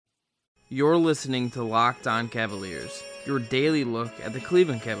You're listening to Locked On Cavaliers, your daily look at the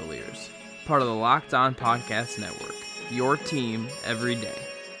Cleveland Cavaliers, part of the Locked On Podcast Network, your team every day.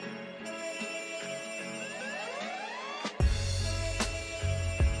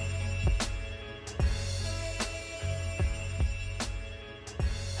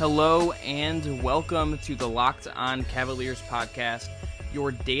 Hello and welcome to the Locked On Cavaliers podcast,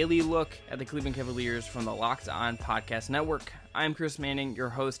 your daily look at the Cleveland Cavaliers from the Locked On Podcast Network. I'm Chris Manning, your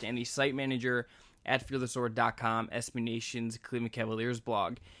host and the site manager at fearthesword.com, SB Nation's Cleveland Cavaliers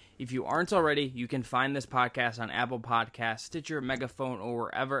blog. If you aren't already, you can find this podcast on Apple Podcasts, Stitcher, Megaphone, or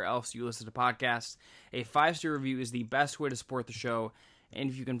wherever else you listen to podcasts. A 5-star review is the best way to support the show. And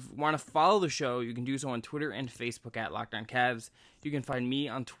if you want to follow the show, you can do so on Twitter and Facebook at Locked On Cavs. You can find me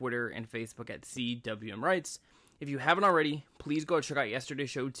on Twitter and Facebook at CWMWrights. If you haven't already, please go check out yesterday's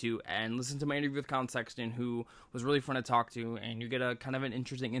show too and listen to my interview with Colin Sexton, who was really fun to talk to, and you get a kind of an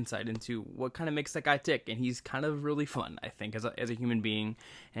interesting insight into what kind of makes that guy tick. And he's kind of really fun, I think, as a human being.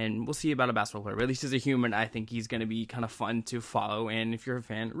 And we'll see about a basketball player, but at least as a human, I think he's going to be kind of fun to follow, and if you're a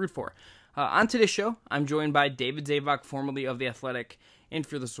fan, root for. On today's show, I'm joined by David Zavok, formerly of The Athletic, and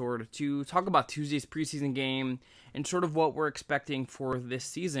Fear the Sword, to talk about Tuesday's preseason game and sort of what we're expecting for this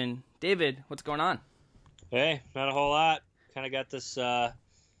season. David, what's going on? Hey, not a whole lot. Kind of got this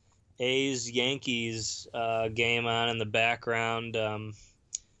A's-Yankees game on in the background.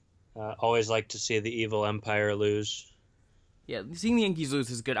 Always like to see the evil empire lose. Yeah, seeing the Yankees lose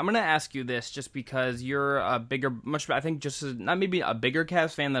is good. I'm going to ask you this just because you're a bigger, not maybe a bigger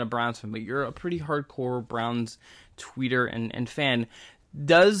Cavs fan than a Browns fan, but you're a pretty hardcore Browns tweeter and fan.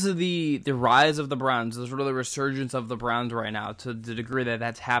 Does the rise of the Browns, the sort of the resurgence of the Browns right now, to the degree that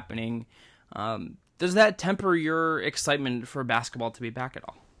that's happening, does that temper your excitement for basketball to be back at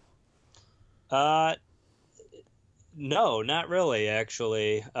all? No, not really,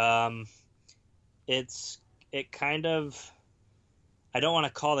 actually. It kind of, I don't want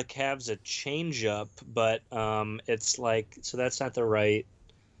to call the Cavs a change-up, but it's like, so that's not the right,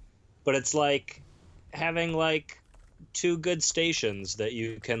 but it's like having like two good stations that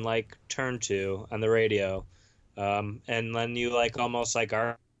you can like turn to on the radio, and then you like almost like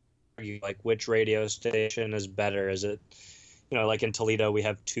argue like which radio station is better. Is it, like in Toledo we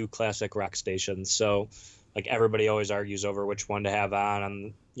have two classic rock stations, so like everybody always argues over which one to have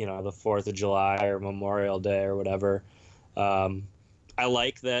on the 4th of July or Memorial Day or whatever. I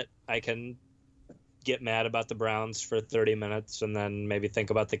like that I can get mad about the Browns for 30 minutes and then maybe think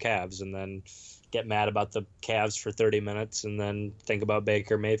about the Cavs, and then get mad about the Cavs for 30 minutes and then think about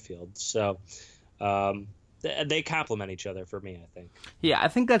Baker Mayfield. So they complement each other for me, I think. Yeah, I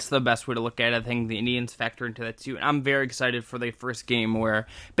think that's the best way to look at it. I think the Indians factor into that too. And I'm very excited for the first game where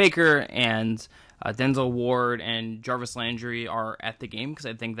Baker and Denzel Ward and Jarvis Landry are at the game, because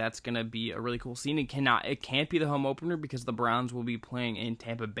I think that's going to be a really cool scene. It can't be the home opener because the Browns will be playing in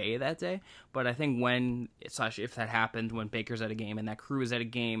Tampa Bay that day. But I think if that happens, when Baker's at a game and that crew is at a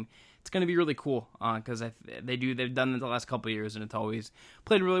game, it's going to be really cool, because they've done it the last couple of years, and it's always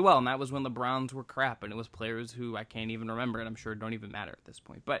played really well. And that was when the Browns were crap, and it was players who I can't even remember, and I'm sure don't even matter at this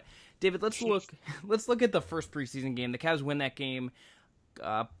point. But David, let's look at the first preseason game. The Cavs win that game.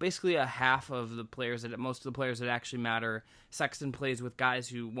 Basically a half of the players most of the players that actually matter. Sexton plays with guys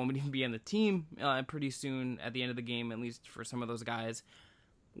who won't even be on the team pretty soon at the end of the game, at least for some of those guys.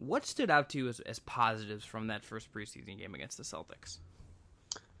 What stood out to you as positives from that first preseason game against the Celtics?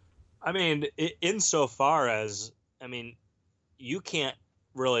 I mean, insofar as, you can't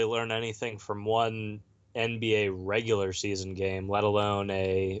really learn anything from one NBA regular season game, let alone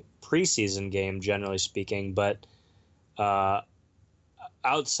a preseason game, generally speaking. But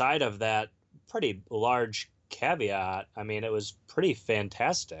outside of that pretty large caveat, it was pretty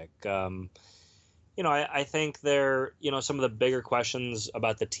fantastic. I think some of the bigger questions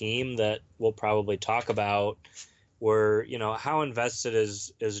about the team that we'll probably talk about were, how invested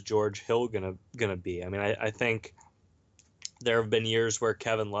is George Hill gonna be? I think there have been years where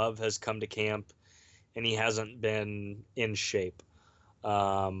Kevin Love has come to camp and he hasn't been in shape.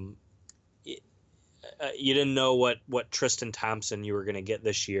 You didn't know what Tristan Thompson you were going to get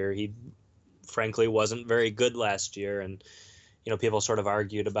this year. He frankly wasn't very good last year, and people sort of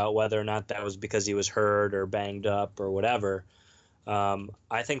argued about whether or not that was because he was hurt or banged up or whatever.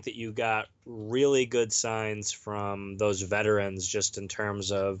 I think that you got really good signs from those veterans, just in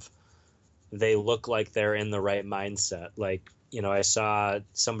terms of they look like they're in the right mindset. Like, I saw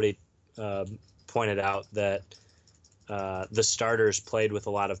somebody pointed out that the starters played with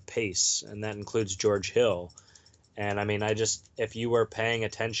a lot of pace, and that includes George Hill. And if you were paying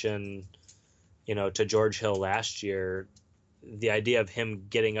attention, to George Hill last year, the idea of him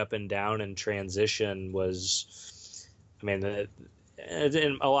getting up and down in transition was, I mean,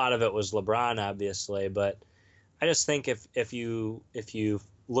 and a lot of it was LeBron, obviously, but I just think if you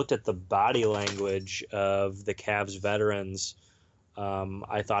looked at the body language of the Cavs veterans,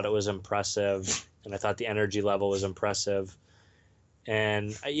 I thought it was impressive, and I thought the energy level was impressive.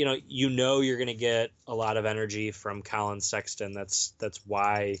 And you're going to get a lot of energy from Colin Sexton. That's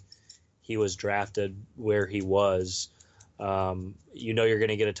why he was drafted where he was. You're going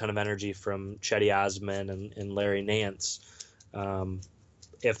to get a ton of energy from Chetty Osman and Larry Nance.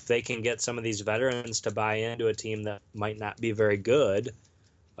 If they can get some of these veterans to buy into a team that might not be very good,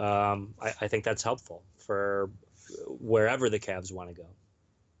 I think that's helpful for wherever the Cavs want to go.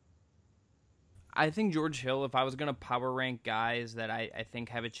 I think George Hill, if I was going to power rank guys that I think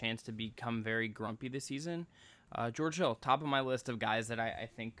have a chance to become very grumpy this season, George Hill, top of my list of guys that I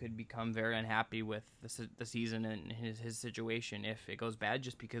think could become very unhappy with the season and his situation if it goes bad,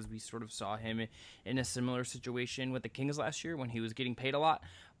 just because we sort of saw him in a similar situation with the Kings last year when he was getting paid a lot,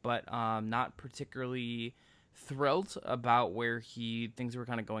 but not particularly thrilled about where things were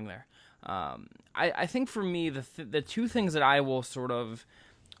kind of going there. I think for me, the two things that I will sort of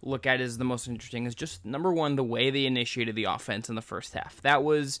look at is the most interesting is just, number one, the way they initiated the offense in the first half.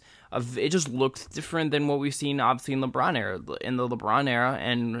 It just looked different than what we've seen obviously in the LeBron era,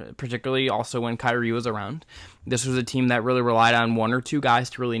 and particularly also when Kyrie was around. This was a team that really relied on one or two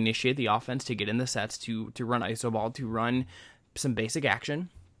guys to really initiate the offense, to get in the sets, to run iso ball, to run some basic action.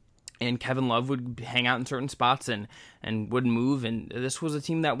 And Kevin Love would hang out in certain spots and would move, and this was a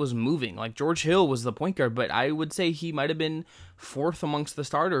team that was moving. Like, George Hill was the point guard, but I would say he might have been fourth amongst the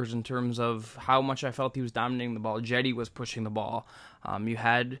starters in terms of how much I felt he was dominating the ball. Jetty was pushing the ball. You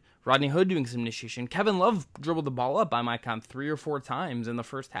had Rodney Hood doing some initiation. Kevin Love dribbled the ball up by my count 3 or 4 times in the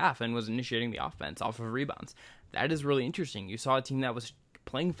first half and was initiating the offense off of rebounds. That is really interesting. You saw a team that was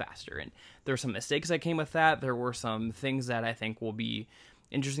playing faster, and there were some mistakes that came with that. There were some things that I think will be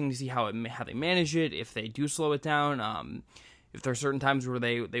interesting to see how they manage it, if they do slow it down, if there are certain times where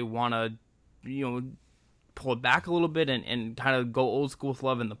they want to pull it back a little bit and kind of go old school with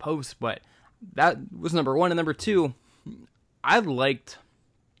Love in the post. But that was number one. And number two, I liked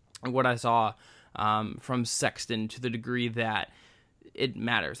what I saw from Sexton to the degree that it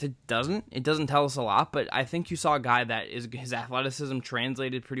matters. It doesn't tell us a lot, but I think you saw a guy that his athleticism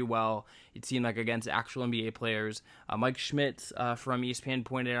translated pretty well. It seemed like against actual NBA players. Mike Schmidt from ESPN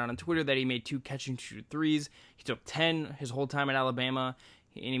pointed out on Twitter that he made 2 catch-and-shoot threes. He took 10 his whole time at Alabama,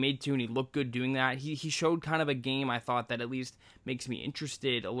 and he made 2, and he looked good doing that. He showed kind of a game, I thought, that at least makes me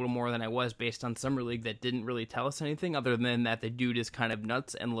interested a little more than I was based on Summer League that didn't really tell us anything other than that the dude is kind of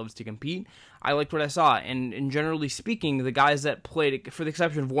nuts and loves to compete. I liked what I saw, and generally speaking, the guys that played, for the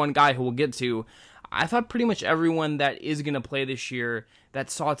exception of one guy who we'll get to, I thought pretty much everyone that is going to play this year that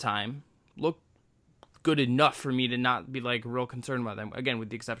saw time looked good enough for me to not be like real concerned about them, again, with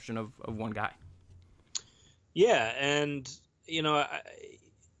the exception of one guy. Yeah, and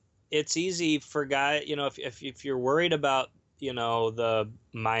it's easy for guys, if you're worried about, the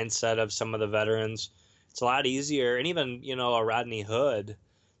mindset of some of the veterans, it's a lot easier. And even, a Rodney Hood,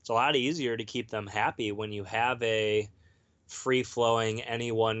 it's a lot easier to keep them happy when you have a free-flowing,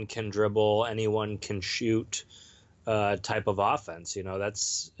 anyone can dribble, anyone can shoot type of offense.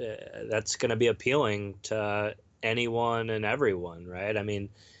 That's going to be appealing to anyone and everyone, right? I mean,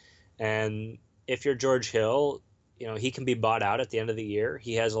 and if you're George Hill, he can be bought out at the end of the year.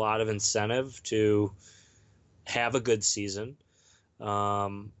 He has a lot of incentive to have a good season.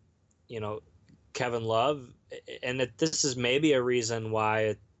 Kevin Love, and this is maybe a reason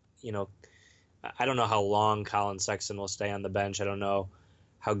why, I don't know how long Colin Sexton will stay on the bench. I don't know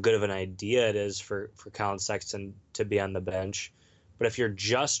how good of an idea it is for Colin Sexton to be on the bench. But if you're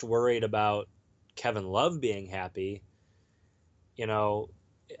just worried about Kevin Love being happy,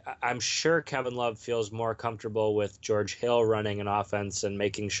 I'm sure Kevin Love feels more comfortable with George Hill running an offense and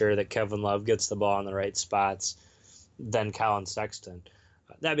making sure that Kevin Love gets the ball in the right spots than Colin Sexton.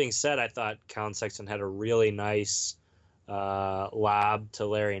 That being said, I thought Colin Sexton had a really nice lob to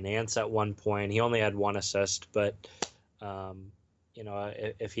Larry Nance at one point. He only had 1 assist, but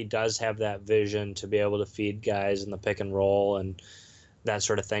if he does have that vision to be able to feed guys in the pick and roll and that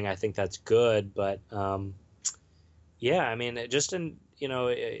sort of thing, I think that's good. But yeah, I mean, just in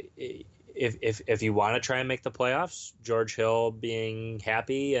if you want to try and make the playoffs, George Hill being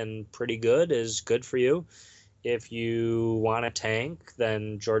happy and pretty good is good for you. If you want to tank,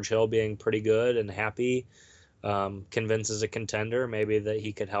 then George Hill being pretty good and happy convinces a contender maybe that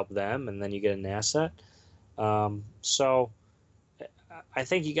he could help them, and then you get an asset. So I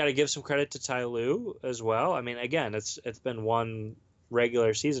think you got to give some credit to Ty Lue as well. I mean, again, it's been one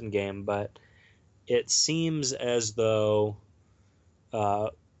regular season game, but it seems as though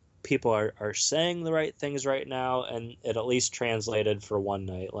people are saying the right things right now, and it at least translated for one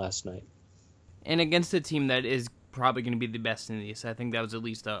night last night. And against a team that is probably going to be the best in the East, I think that was at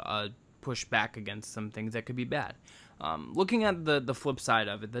least a push back against some things that could be bad. Looking at the flip side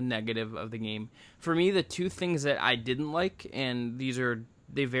of it, the negative of the game, for me, the two things that I didn't like, and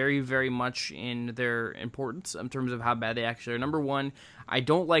they vary very much in their importance in terms of how bad they actually are. Number one, I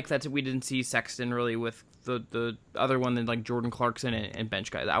don't like that we didn't see Sexton really with the other one than like Jordan Clarkson and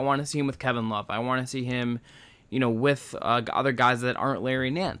bench guys. I want to see him with Kevin Love. I want to see him, with other guys that aren't Larry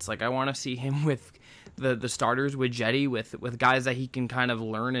Nance. Like I want to see him with the starters, with Jetty, with guys that he can kind of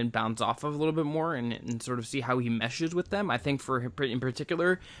learn and bounce off of a little bit more and sort of see how he meshes with them. I think for him, in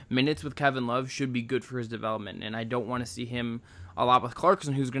particular, minutes with Kevin Love should be good for his development, and I don't want to see him a lot with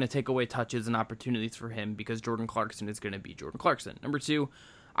Clarkson, who's going to take away touches and opportunities for him because Jordan Clarkson is going to be Jordan Clarkson. Number two,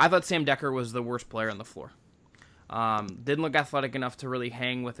 I thought Sam Dekker was the worst player on the floor. Didn't look athletic enough to really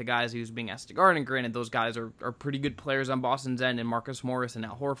hang with the guys he was being asked to guard, and granted, those guys are pretty good players on Boston's end, and Marcus Morris and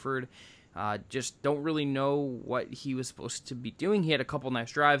Al Horford. Just don't really know what he was supposed to be doing. He had a couple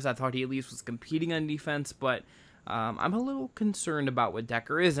nice drives. I thought he at least was competing on defense, but I'm a little concerned about what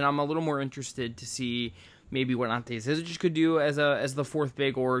Dekker is, and I'm a little more interested to see maybe what Ante Zizic could do as the fourth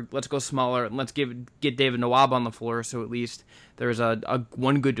big, or let's go smaller and let's get David Nawab on the floor, so at least there's a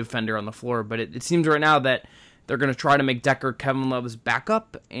one good defender on the floor. But it seems right now that they're going to try to make Dekker Kevin Love's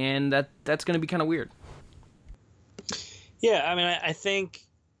backup, and that's going to be kind of weird. Yeah, I mean, I think,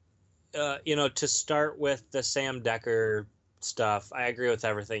 to start with the Sam Dekker stuff, I agree with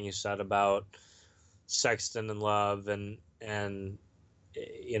everything you said about Sexton and Love, and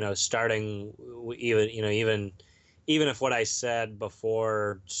starting even if what I said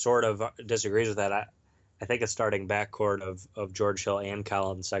before sort of disagrees with that, I think a starting backcourt of George Hill and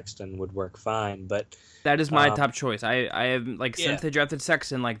Colin Sexton would work fine. But that is my top choice. I have since they drafted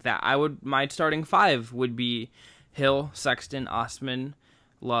Sexton like that, my starting five would be Hill, Sexton, Osman,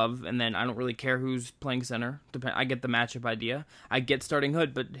 Love, and then I don't really care who's playing center. I get the matchup idea. I get starting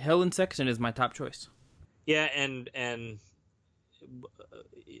Hood, but Hill and Sexton is my top choice. Yeah, and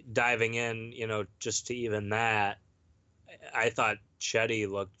diving in, just to even that, I thought Chetty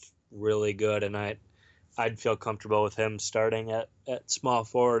looked really good, and I'd feel comfortable with him starting at small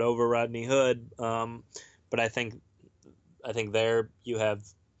forward over Rodney Hood. But I think there you have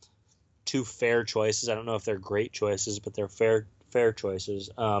two fair choices. I don't know if they're great choices, but they're fair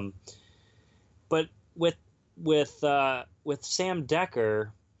choices. But with Sam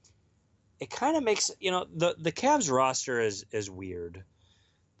Dekker, it kind of makes the Cavs roster is weird.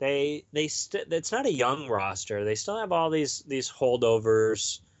 It's not a young roster. They still have all these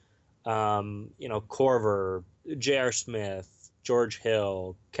holdovers. Korver, J.R. Smith, George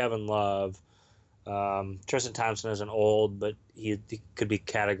Hill, Kevin Love. Tristan Thompson isn't old, but he could be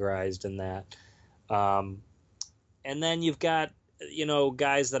categorized in that. And then you've got,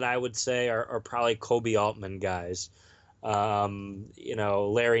 guys that I would say are probably Kobe Altman guys.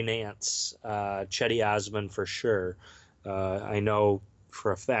 Larry Nance, Chetty Osman for sure. I know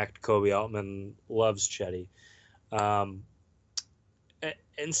for a fact Kobe Altman loves Chetty.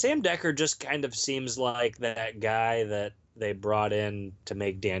 And Sam Dekker just kind of seems like that guy that they brought in to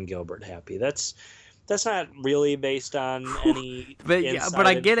make Dan Gilbert happy. That's not really based on any. but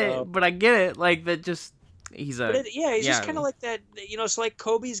I get it. But I get it. Like that, just he's just kind of like that. It's like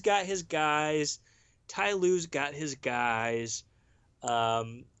Kobe's got his guys, Ty Lue's got his guys.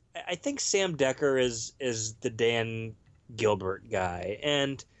 I think Sam Dekker is the Dan Gilbert guy,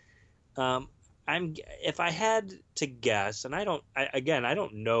 and if I had to guess, and I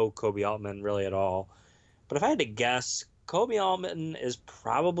don't know Kobe Altman really at all, but if I had to guess, Kobe Altman is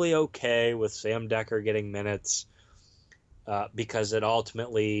probably okay with Sam Dekker getting minutes because it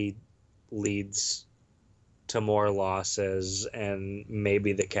ultimately leads to more losses and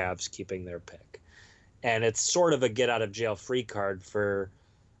maybe the Cavs keeping their pick. And it's sort of a get out of jail free card for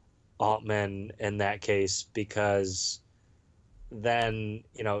Altman in that case, because then,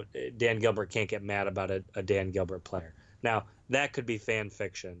 Dan Gilbert can't get mad about a Dan Gilbert player. Now, that could be fan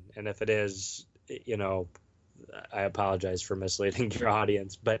fiction. And if it is, I apologize for misleading your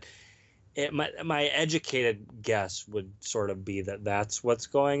audience. But my educated guess would sort of be that that's what's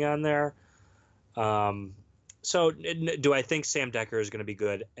going on there. So do I think Sam Dekker is going to be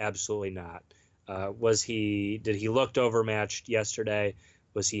good? Absolutely not. Did he look overmatched yesterday?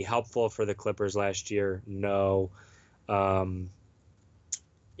 Was he helpful for the Clippers last year? No.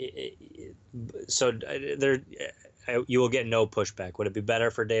 So there, you will get no pushback. Would it be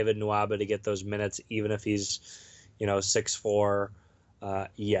better for David Nwaba to get those minutes, even if he's, 6'4"?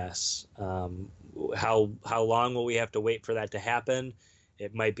 Yes. How long will we have to wait for that to happen?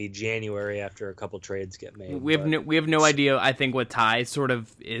 It might be January after a couple trades get made. We have no idea. I think what Ty sort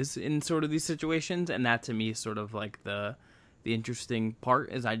of is in sort of these situations, and that to me is sort of like the interesting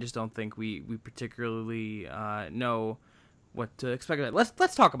part. Is I just don't think we particularly know what to expect.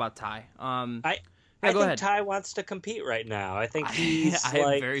 Let's talk about Ty. I think ahead. Ty wants to compete right now. I think he's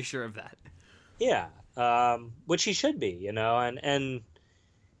I'm very sure of that. Yeah, which he should be, and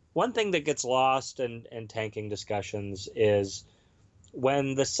one thing that gets lost in tanking discussions is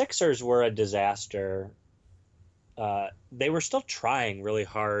when the Sixers were a disaster, they were still trying really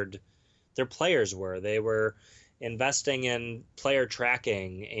hard. Their players were. They were investing in player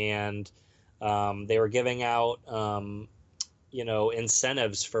tracking, and they were giving out,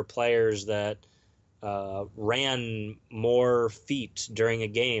 incentives for players that ran more feet during a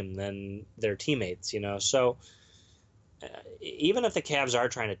game than their teammates, So even if the Cavs are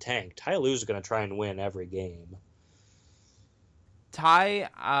trying to tank, Ty Lue's going to try and win every game. Ty,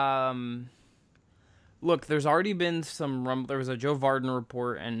 look, there's already been some rumble. There was a Joe Vardon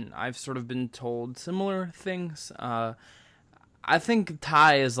report, and I've sort of been told similar things. I think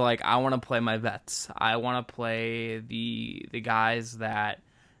Ty is like, I want to play my vets. I want to play the guys that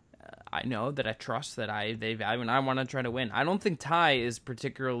I know, that I trust, that they value, and I want to try to win. I don't think Ty is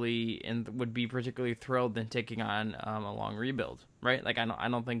would be particularly thrilled in taking on a long rebuild, right? Like I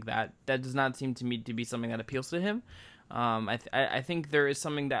don't think that does not seem to me to be something that appeals to him. I think there is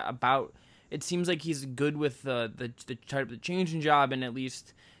something that about it seems like he's good with the change in job, and at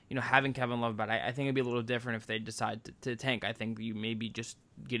least having Kevin Love. But I think it'd be a little different if they decide to tank. I think you maybe just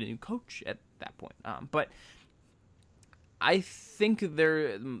get a new coach at that point. But I think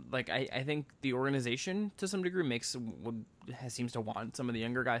I think the organization to some degree seems to want some of the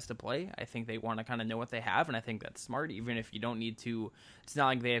younger guys to play. I think they want to kind of know what they have, and I think that's smart, even if you don't need to. It's not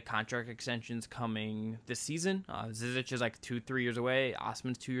like they have contract extensions coming this season. Zizic is like 2-3 years away.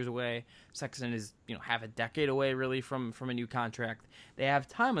 Osman's 2 years away. Sexton is half a decade away really from a new contract. They have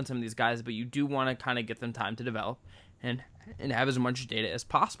time on some of these guys, but you do want to kind of get them time to develop and have as much data as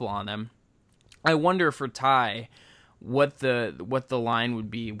possible on them. I wonder for Ty what the line would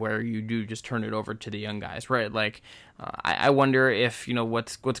be where you do just turn it over to the young guys, right? Like, I wonder if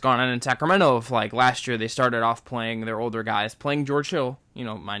what's gone on in Sacramento. If like last year they started off playing their older guys, playing George Hill,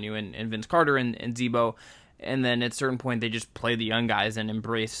 mind you, and Vince Carter and Zebo, and then at a certain point they just play the young guys and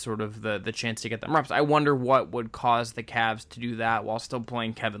embrace sort of the chance to get them reps. I wonder what would cause the Cavs to do that while still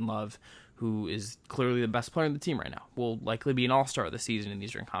playing Kevin Love, who is clearly the best player on the team right now, will likely be an all-star this season in the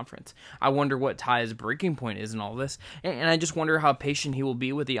Eastern Conference. I wonder what Ty's breaking point is in all this, and I just wonder how patient he will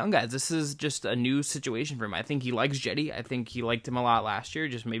be with the young guys. This is just a new situation for him. I think he likes Jetty. I think he liked him a lot last year,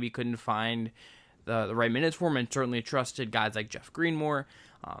 just maybe couldn't find the right minutes for him, and certainly trusted guys like Jeff Green more.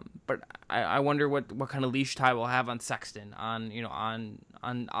 But I wonder what kind of leash Ty will have on Sexton, on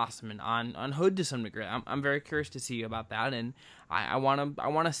Osman, on Hood to some degree. I'm very curious to see about that, and I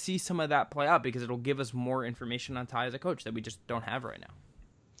want to see some of that play out because it'll give us more information on Ty as a coach that we just don't have right now.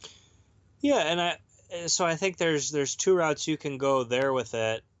 Yeah, so I think there's two routes you can go there with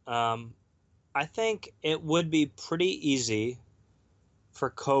it. I think it would be pretty easy for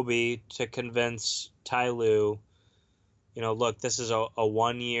Kobe to convince Ty Lue, look, this is a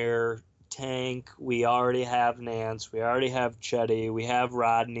 1-year tank. We already have Nance. We already have Chetty. We have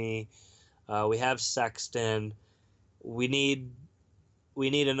Rodney. We have Sexton. We need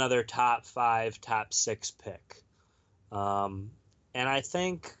another top 5, top 6 pick. And I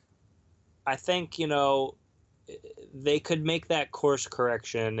think they could make that course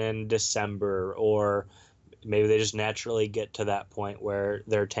correction in December, or maybe they just naturally get to that point where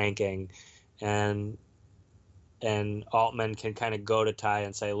they're tanking, and Altman can kind of go to Ty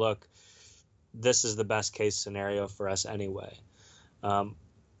and say, look, this is the best case scenario for us anyway. And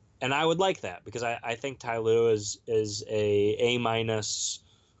I would like that because I think Ty Lue is a A-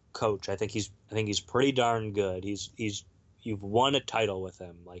 coach. I think he's pretty darn good. You've won a title with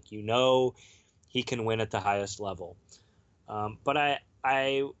him. Like, he can win at the highest level. But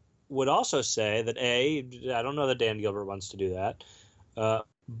I would also say that I don't know that Dan Gilbert wants to do that.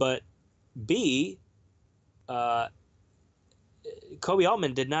 But B, Kobe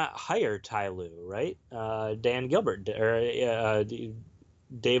Altman did not hire Ty Lue, right? Dan Gilbert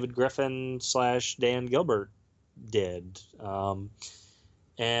David Griffin / Dan Gilbert did.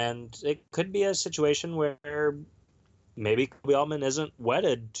 And it could be a situation where maybe Kobe Altman isn't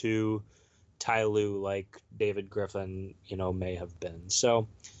wedded to Ty Lue like David Griffin, may have been. So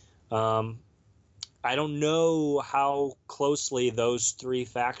I don't know how closely those three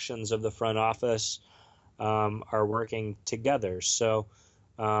factions of the front office are working together. So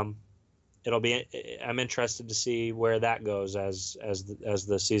um, I'm interested to see where that goes as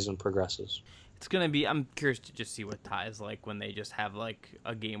the season progresses. It's gonna be. I'm curious to just see what ties like when they just have like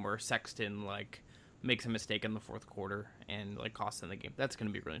a game where Sexton like makes a mistake in the fourth quarter and like costs them the game. That's gonna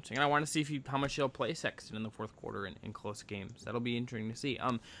be really interesting. And I want to see how much he'll play Sexton in the fourth quarter in close games. That'll be interesting to see.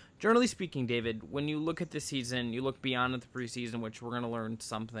 Generally speaking, David, when you look at the season, you look beyond the preseason, which we're gonna learn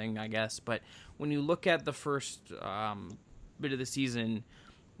something, I guess. But when you look at the first bit of the season,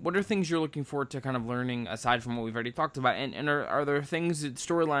 what are things you're looking forward to kind of learning aside from what we've already talked about? And are there things,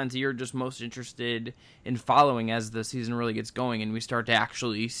 storylines that you're just most interested in following as the season really gets going and we start to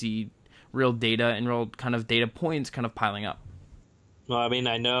actually see real data and real kind of data points kind of piling up? Well, I mean,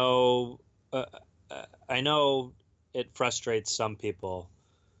 I know it frustrates some people,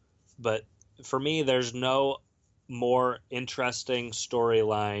 but for me, there's no more interesting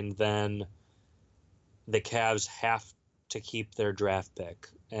storyline than the Cavs have to keep their draft pick.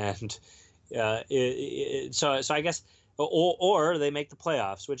 And so I guess, or they make the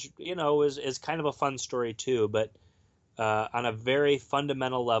playoffs, which is kind of a fun story too. But on a very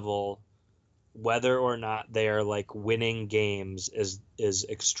fundamental level, whether or not they are like winning games is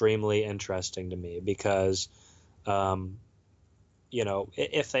extremely interesting to me because,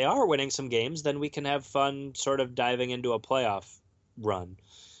 if they are winning some games, then we can have fun sort of diving into a playoff run.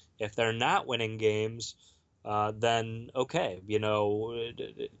 If they're not winning games, then okay,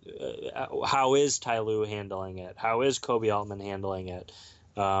 how is Ty Lue handling it? How is Kobe Altman handling it?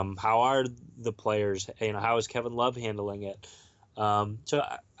 How are the players? How is Kevin Love handling it? So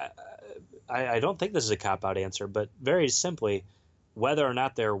I don't think this is a cop-out answer, but very simply, whether or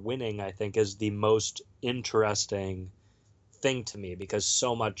not they're winning, I think, is the most interesting thing to me because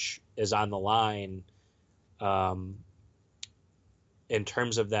so much is on the line. In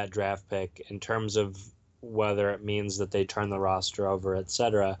terms of that draft pick, in terms of whether it means that they turn the roster over,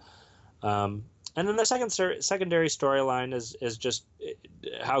 etc. And then the secondary storyline is just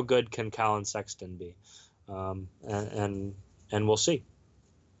how good can Colin Sexton be, and we'll see.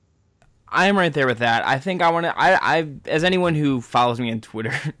 I'm right there with that. I think I as anyone who follows me on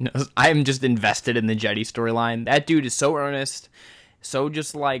Twitter knows, I'm just invested in the Jetty storyline. That dude is so earnest, so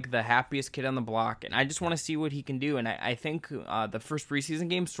just like the happiest kid on the block, and I just want to see what he can do. And I think the first preseason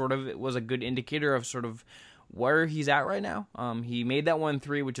game sort of was a good indicator of sort of where he's at right now. He made that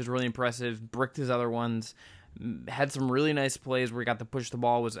 1-3, which is really impressive, bricked his other ones, had some really nice plays where he got to push the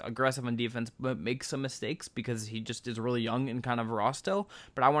ball, was aggressive on defense, but makes some mistakes because he just is really young and kind of raw still.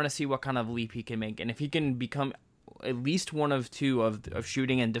 But I want to see what kind of leap he can make, and if he can become at least one of two of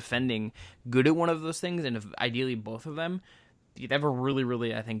shooting and defending good at one of those things, and if ideally both of them, they have a really,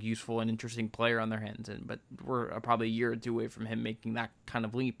 really, I think, useful and interesting player on their hands. But we're probably a year or two away from him making that kind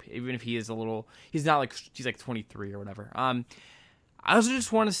of leap, even if he is he's like 23 or whatever. I also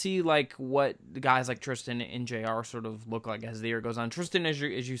just want to see like what the guys like Tristan and JR sort of look like as the year goes on. Tristan, as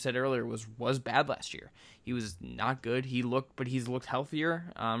you said earlier, was bad last year. He was not good. He's looked healthier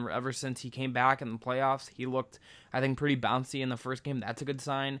ever since he came back in the playoffs. He looked, I think, pretty bouncy in the first game. That's a good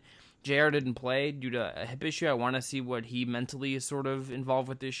sign. JR didn't play due to a hip issue. I want to see what he mentally is sort of involved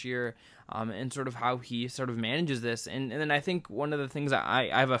with this year, and sort of how he sort of manages this. And then I think one of the things I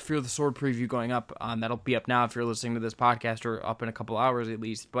have a Fear the Sword preview going up. That'll be up now if you're listening to this podcast, or up in a couple hours at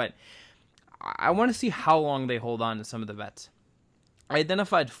least. But I want to see how long they hold on to some of the vets. I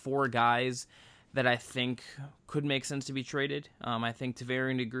identified 4 guys that I think could make sense to be traded. I think to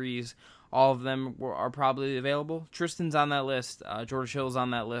varying degrees, all of them are probably available. Tristan's on that list. George Hill's on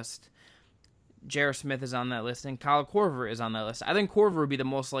that list. J.R. Smith is on that list, and Kyle Korver is on that list. I think Korver would be the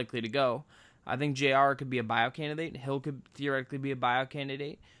most likely to go. I think JR could be a buyout candidate. Hill could theoretically be a buyout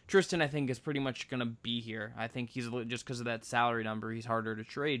candidate. Tristan, I think, is pretty much going to be here. I think he's, just because of that salary number, he's harder to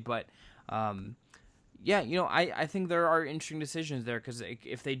trade. But, I think there are interesting decisions there, because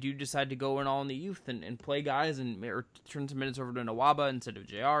if they do decide to go in all in the youth and play guys or turn some minutes over to Nawaba instead of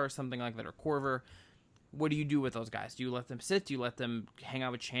JR or something like that, or Korver, what do you do with those guys? Do you let them sit? Do you let them hang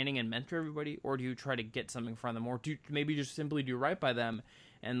out with Channing and mentor everybody? Or do you try to get something from them? Or do you maybe just simply do right by them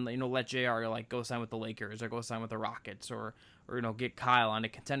and, let JR like go sign with the Lakers or go sign with the Rockets or get Kyle on a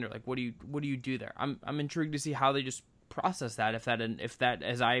contender? Like, what do you do there? I'm intrigued to see how they just process that, if that,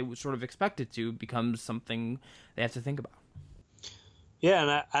 as I sort of expected to, becomes something they have to think about. Yeah,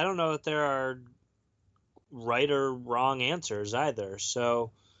 and I don't know that there are right or wrong answers either.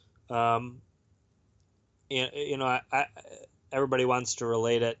 So, everybody wants to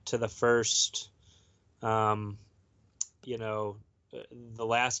relate it to the first, the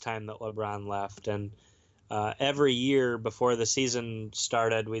last time that LeBron left, and every year before the season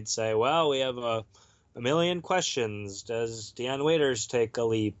started, we'd say, well, we have a million questions. Does Deion Waiters take a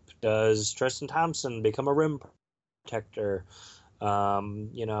leap? Does Tristan Thompson become a rim protector?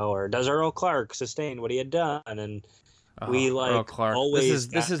 Or does Earl Clark sustain what he had done? And we Earl Clark. always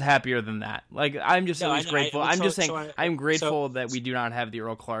this is happier than that. Like, I'm just always grateful. I'm just saying I'm grateful that we do not have the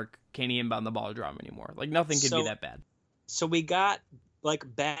Earl Clark, can't inbound the ball drama anymore. Like, nothing could be that bad. So we got like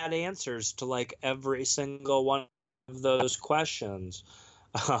bad answers to like every single one of those questions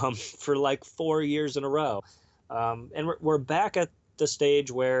for like 4 years in a row. And we're back at the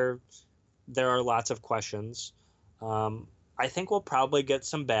stage where there are lots of questions. I think we'll probably get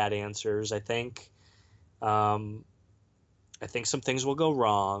some bad answers. I think some things will go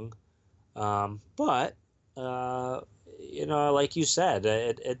wrong. But like you said,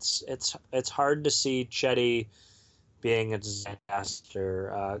 it's hard to see Chetty being a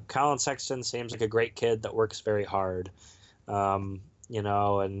disaster. Colin Sexton seems like a great kid that works very hard. And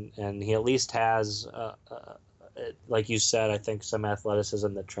he at least has, like you said, I think some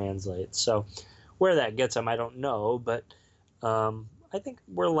athleticism that translates. So where that gets him, I don't know, but I think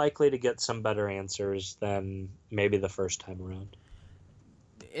we're likely to get some better answers than maybe the first time around.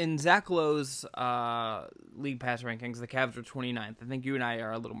 In Zach Lowe's league pass rankings, the Cavs are 29th. I think you and I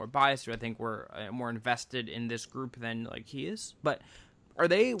are a little more biased, or I think we're more invested in this group than like he is. But are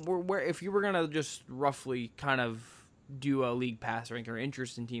they where if you were gonna just roughly kind of do a league pass rank or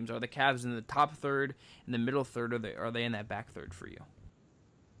interest in teams, are the Cavs in the top third, in the middle third, or are they in that back third for you?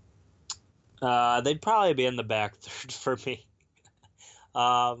 They'd probably be in the back third for me.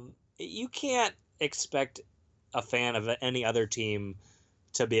 You can't expect a fan of any other team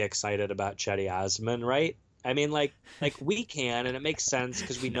to be excited about Chetty Osman, right? I mean, like we can, and it makes sense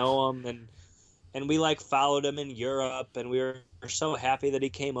because we know him, and we like followed him in Europe, and we were so happy that he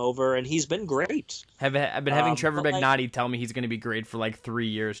came over, and he's been great. I've been having Trevor Magnotti tell me he's going to be great for like 3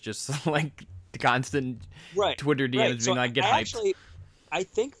 years, just like the constant Twitter DMs being like, get hyped. I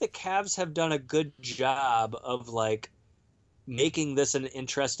think the Cavs have done a good job of like making this an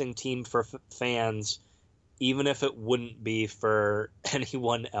interesting team for fans, even if it wouldn't be for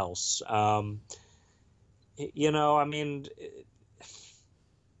anyone else.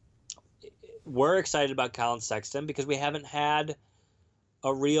 We're excited about Colin Sexton because we haven't had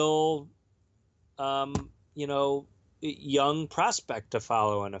a real, young prospect to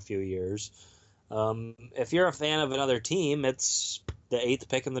follow in a few years. If you're a fan of another team, it's the 8th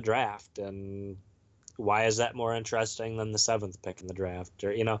pick in the draft, and why is that more interesting than the 7th pick in the draft?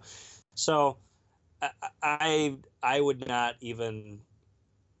 Or so I would not even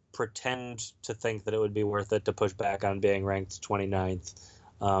pretend to think that it would be worth it to push back on being ranked 29th.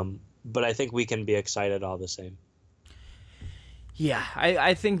 But I think we can be excited all the same. Yeah,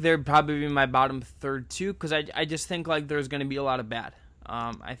 I think they're probably my bottom third too, because I just think like there's going to be a lot of bad.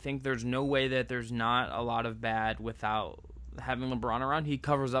 I think there's no way that there's not a lot of bad without having LeBron around. He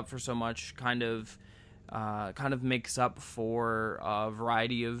covers up for so much, kind of makes up for a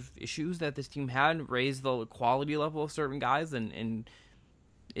variety of issues that this team had, raised the quality level of certain guys, and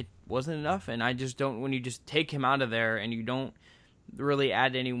it wasn't enough. And I just don't, when you just take him out of there and you don't really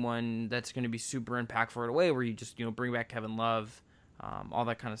add anyone that's going to be super impactful right away, where you just bring back Kevin Love, all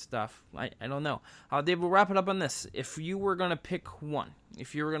that kind of stuff. I don't know. Dave, we'll wrap it up on this. If you were going to pick one,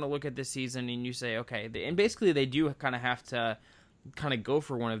 if you were going to look at this season and you say, okay, and basically they do kind of have to kind of go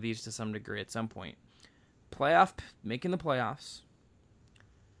for one of these to some degree at some point. Making the playoffs,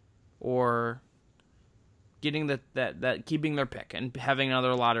 or getting that keeping their pick and having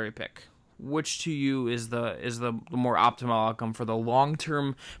another lottery pick. Which to you is the more optimal outcome for the long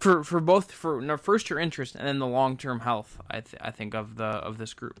term, for both, for first your interest and then the long term health? I think of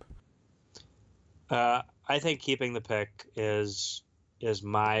this group. I think keeping the pick is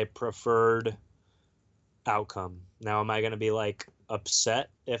my preferred outcome. Now, am I going to be like upset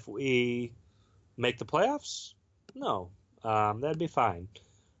if we make the playoffs? No, that'd be fine.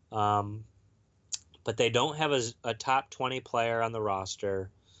 But they don't have a top 20 player on the roster.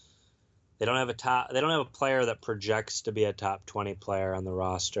 They don't have a player that projects to be a top 20 player on the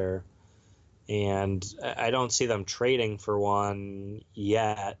roster. And I don't see them trading for one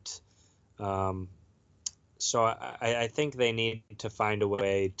yet. So I think they need to find a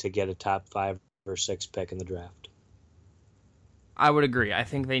way to get a top 5 or 6 pick in the draft. I would agree. I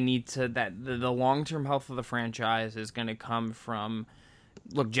think they need to, that the long-term health of the franchise is going to come from,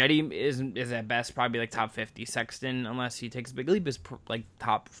 look, Jetty is at best probably like top 50. Sexton, unless he takes a big leap, is like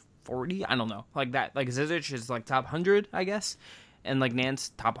top 40. I don't know. Like that. Like Zizic is like top 100, I guess. and like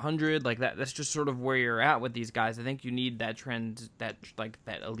Nance top 100, like that's just sort of where you're at with these guys. I think you need that trend, that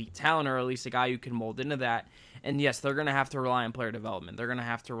elite talent, or at least a guy you can mold into that. And yes, they're going to have to rely on player development. They're going to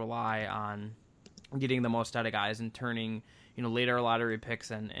have to rely on getting the most out of guys and turning, later lottery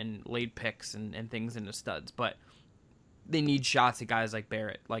picks and late picks and things into studs. But they need shots at guys like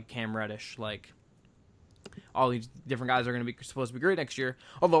Barrett, like Cam Reddish, like all these different guys are going to be supposed to be great next year.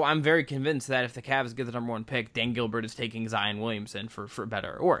 Although I'm very convinced that if the Cavs get the number 1 pick, Dan Gilbert is taking Zion Williamson for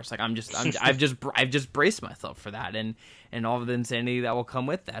better or worse. Like I've just braced myself for that and all of the insanity that will come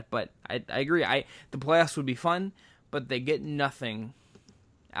with that. But I agree. The playoffs would be fun, but they get nothing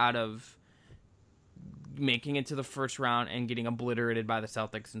out of making it to the first round and getting obliterated by the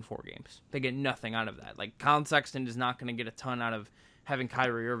Celtics in 4 games. They get nothing out of that. Like Colin Sexton is not going to get a ton out of having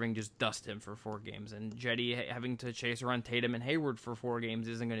Kyrie Irving just dust him for 4 games, and Jetty having to chase around Tatum and Hayward for 4 games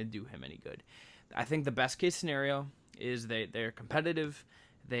isn't going to do him any good. I think the best case scenario is they're competitive,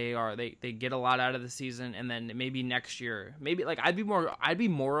 they get a lot out of the season, and then maybe next year, I'd be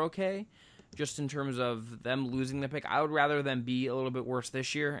more okay just in terms of them losing the pick. I would rather them be a little bit worse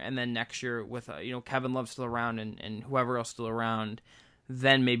this year, and then next year with Kevin Love still around and whoever else still around,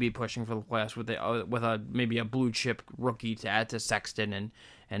 then maybe pushing for the playoffs with maybe a blue chip rookie to add to Sexton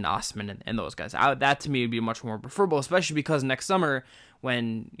and Osman and those guys. That to me would be much more preferable, especially because next summer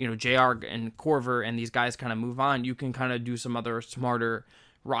when JR and Korver and these guys kind of move on, you can kind of do some other smarter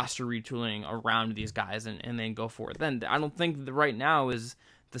roster retooling around these guys and then go for it. Then I don't think that right now is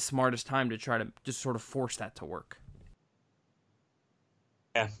the smartest time to try to just sort of force that to work.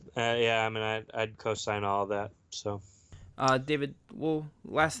 Yeah. I mean, I'd co-sign all of that. So. David, well,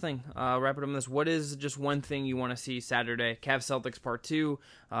 last thing, wrap it up on this. What is just one thing you want to see Saturday? Cavs Celtics Part 2.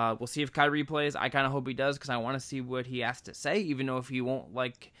 We'll see if Kyrie plays. I kind of hope he does because I want to see what he has to say, even though if he won't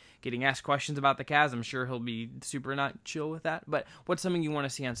like getting asked questions about the Cavs, I'm sure he'll be super not chill with that. But what's something you want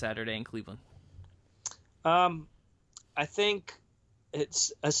to see on Saturday in Cleveland? I think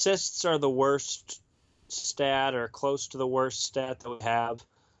assists are the worst stat or close to the worst stat that we have,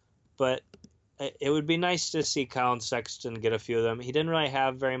 but it would be nice to see Colin Sexton get a few of them. He didn't really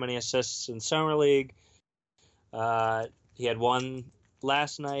have very many assists in Summer League. He had 1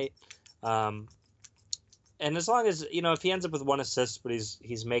 last night. And as long as, if he ends up with 1 assist, but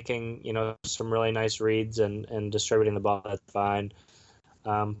he's making, some really nice reads and distributing the ball, that's fine.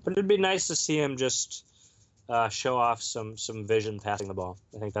 But it'd be nice to see him just show off some vision passing the ball.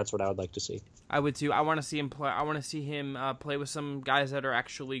 I think that's what I would like to see. I would too. I want to see him play. I want to see him play with some guys that are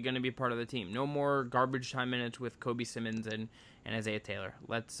actually going to be part of the team. No more garbage time minutes with Kobe Simmons and Isaiah Taylor.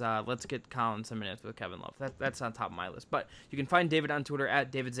 Let's get Colin some minutes with Kevin Love. That's on top of my list. But you can find David on Twitter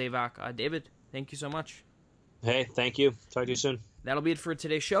at David Zavak. David, thank you so much. Hey, thank you. Talk to you soon. That'll be it for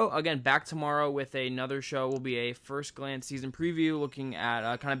today's show. Again, back tomorrow with another show. Will be a first glance season preview, looking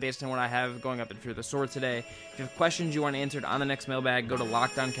at kind of based on what I have going up in Fear the Sword today. If you have questions you want answered on the next mailbag, go to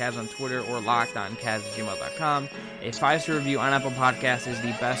Locked On Cavs on Twitter or LockedOnCavs@gmail.com. A 5-star review on Apple Podcasts is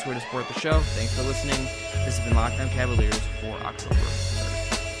the best way to support the show. Thanks for listening. This has been Locked On Cavaliers for October.